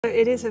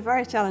It is a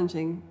very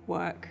challenging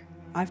work.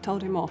 I've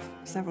told him off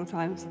several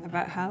times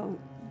about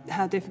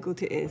how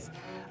difficult it is.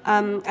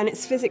 And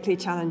it's physically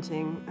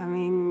challenging. I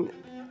mean,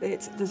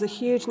 there's a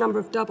huge number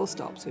of double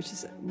stops, which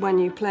is when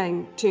you're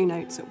playing two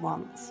notes at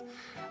once.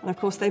 And of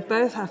course, they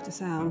both have to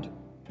sound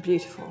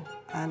beautiful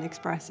and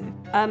expressive.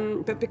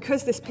 But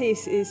because this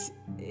piece is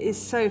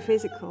so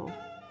physical,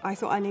 I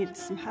thought I needed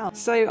some help.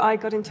 So I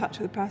got in touch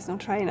with a personal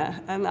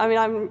trainer. And I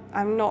mean,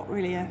 I'm not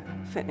really a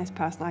fitness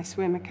person. I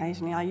swim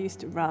occasionally. I used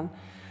to run.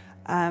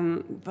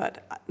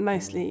 But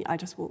mostly I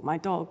just walk my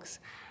dogs.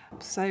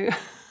 So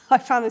I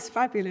found this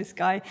fabulous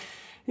guy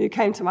who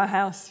came to my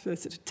house for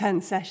sort of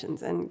 10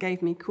 sessions and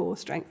gave me core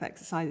strength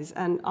exercises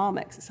and arm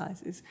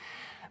exercises,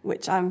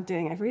 which I'm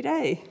doing every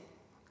day,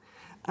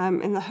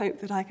 in the hope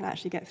that I can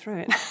actually get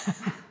through it.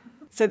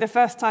 So the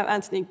first time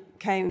Anthony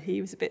came,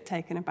 he was a bit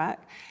taken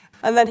aback.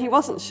 And then he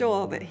wasn't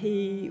sure that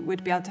he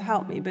would be able to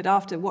help me, but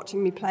after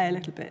watching me play a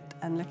little bit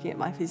and looking at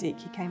my physique,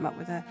 he came up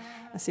with a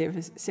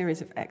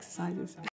series of exercises.